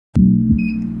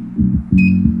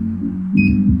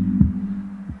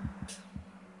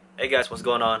Hey guys, what's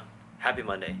going on? Happy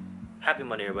Monday. Happy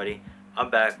Monday, everybody.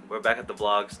 I'm back. We're back at the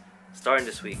vlogs starting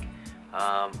this week.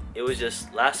 It was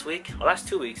just last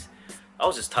 2 weeks, I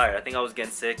was just tired. I think I was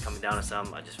getting sick, coming down to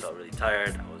some. I just felt really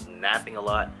tired. I was napping a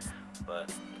lot,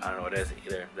 but I don't know what it is,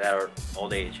 either that or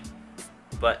old age.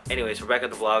 But anyways, we're back at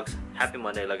the vlogs. Happy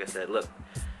Monday, like I said. Look,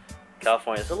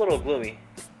 California, it's a little gloomy.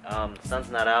 The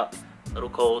sun's not out, a little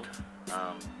cold.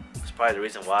 It's probably the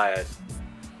reason why I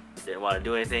didn't want to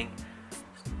do anything.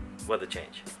 Weather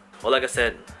change. Well, like I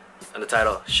said in the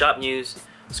title, shop news,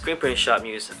 screen print shop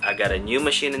news. I got a new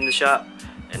machine in the shop,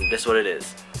 and this is what it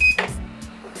is.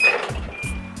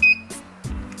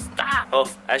 Oh,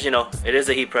 as you know, it is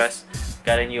a heat press.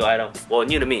 Got a new item, well,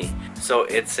 new to me. So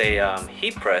it's a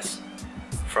heat press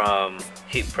from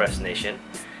Heat Press Nation.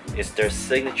 It's their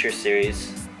signature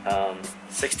series,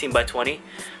 16 by 20.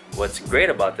 What's great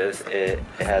about this, it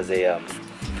has a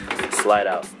slide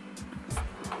out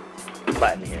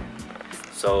button here.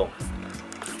 So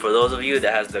for those of you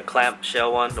that has the clamp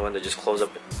shell one, the one that just closes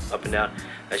up and down,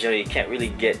 as you know, you can't really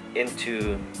get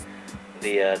into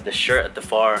the shirt at the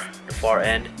far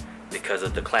end because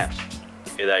of the clamp.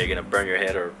 Either you're gonna burn your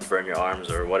head or burn your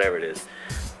arms or whatever it is.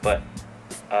 But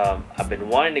I've been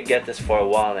wanting to get this for a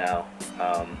while now.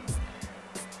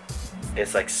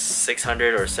 It's like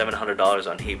 $600 or $700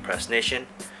 on Heat Press Nation.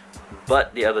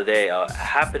 But the other day I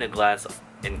happened to glance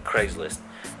in Craigslist,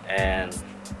 and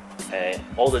an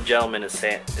older gentleman is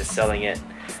selling it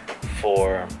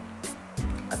for,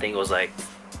 I think it was like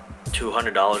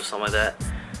 $200 or something like that,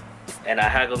 and I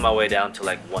haggled my way down to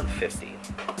like $150.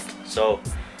 So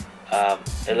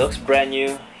it looks brand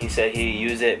new. He said he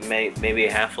used it maybe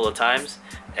a handful of times,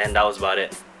 and that was about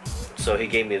it. So he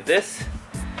gave me this,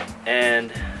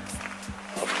 and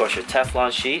of course your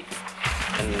Teflon sheet,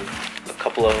 and a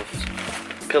couple of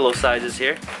pillow sizes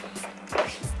here.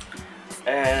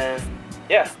 And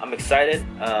yeah, I'm excited.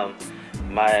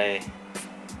 My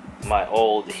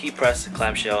old heat press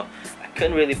clamshell, I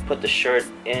couldn't really put the shirt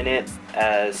in it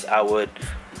as I would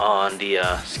on the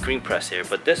screen press here,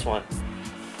 but this one,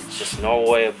 it's just a normal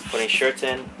way of putting shirts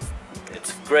in.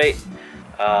 It's great.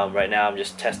 Right now I'm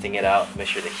just testing it out, make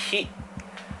sure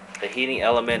the heating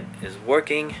element is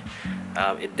working.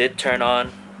 It did turn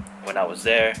on when I was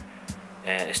there,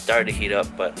 and it started to heat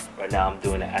up, but right now I'm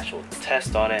doing an actual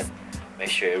test on it. Make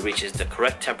sure it reaches the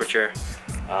correct temperature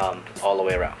all the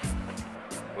way around.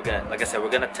 Like I said,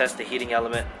 we're gonna test the heating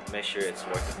element, make sure it's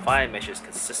working fine, make sure it's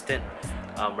consistent.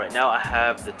 Right now I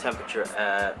have the temperature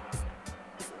at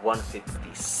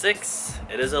 156.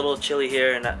 It is a little chilly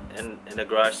here in the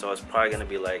garage, so it's probably gonna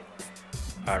be like,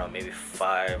 I don't know, maybe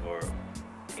 5 or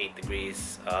 8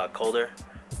 degrees colder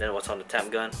than what's on the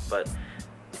temp gun. But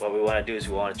what we want to do is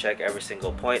we want to check every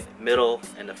single point, middle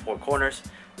and the 4 corners,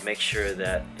 make sure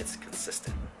that it's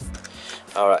consistent.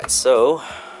 Alright, so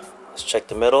let's check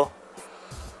the middle.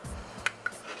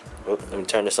 Let me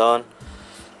turn this on.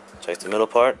 Check the middle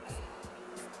part.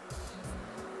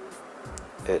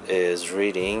 It is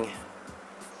reading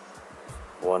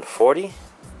 140.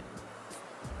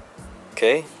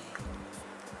 Okay,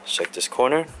 let's check this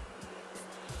corner.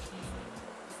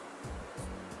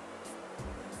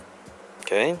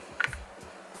 Okay.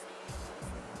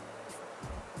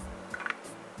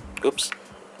 Oops.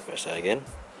 Press that again.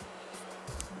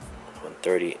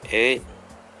 138.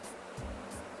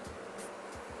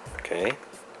 Okay.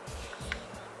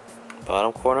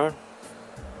 Bottom corner.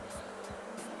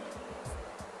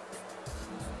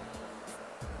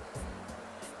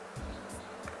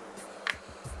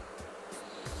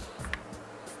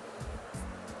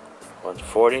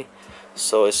 $140.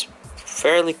 So it's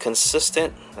fairly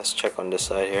consistent. Let's check on this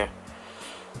side here.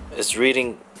 It's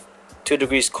reading 2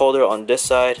 degrees colder on this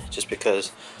side just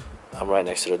because I'm right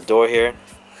next to the door here,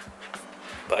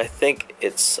 but I think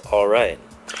it's alright.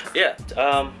 Yeah,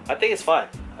 I think it's fine.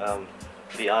 To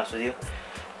be honest with you,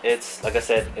 it's, like I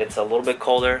said, it's a little bit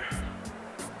colder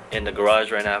in the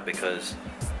garage right now because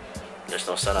there's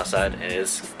no sun outside and it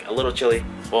is a little chilly.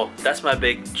 Well, that's my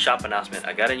big shop announcement.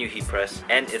 I got a new heat press,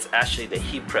 and it's actually the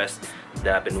heat press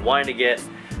that I've been wanting to get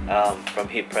from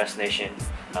Heat Press Nation.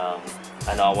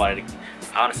 I know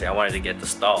honestly I wanted to get the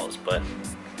stalls, but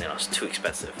you know, it's too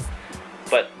expensive.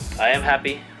 But I am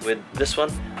happy with this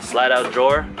one. Slide out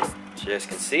drawer, so you guys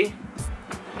can see.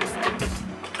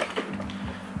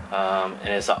 And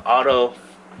it's an auto.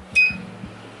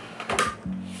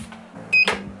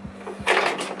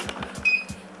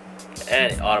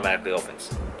 And it automatically opens.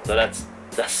 So that's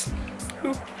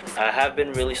I have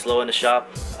been really slow in the shop.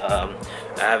 I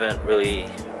haven't really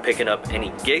picking up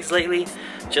any gigs lately,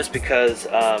 just because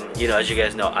you know, as you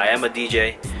guys know, I am a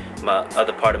DJ. My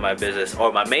other part of my business,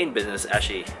 or my main business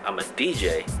actually, I'm a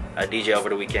DJ. DJ over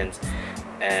the weekends,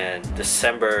 and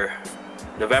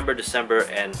November, December,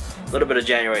 and a little bit of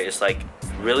January is like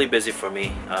really busy for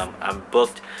me. I'm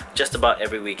booked just about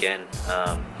every weekend.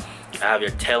 I have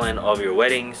your tail end of your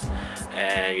weddings,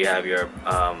 and you have your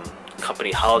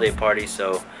company holiday party,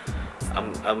 so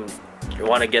you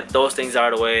want to get those things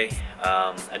out of the way.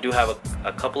 I do have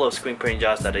a couple of screen printing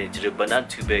jobs that I need to do, but not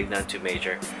too big, not too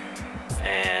major.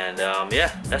 And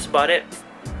yeah, that's about it.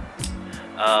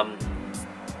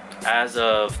 As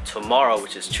of tomorrow,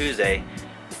 which is Tuesday,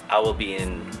 I will be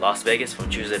in Las Vegas from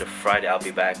Tuesday to Friday. I'll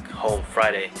be back home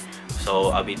Friday, so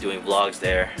I'll be doing vlogs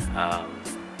there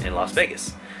in Las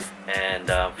Vegas. And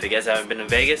if you guys haven't been in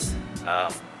Vegas,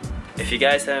 if you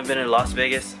guys haven't been in Las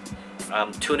Vegas,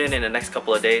 tune in the next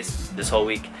couple of days, this whole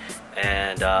week,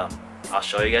 and I'll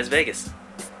show you guys Vegas.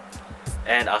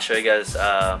 And I'll show you guys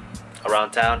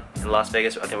around town in Las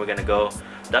Vegas. I think we're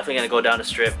definitely gonna go down the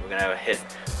strip. We're gonna hit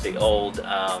the old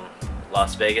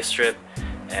Las Vegas strip,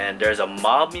 and there's a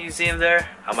mob museum there.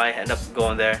 I might end up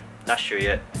going there, not sure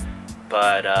yet.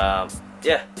 But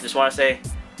yeah, just want to say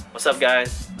what's up,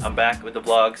 guys. I'm back with the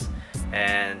vlogs,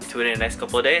 and tune in the next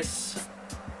couple of days.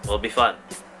 Will be fun.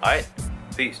 Alright,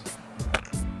 peace.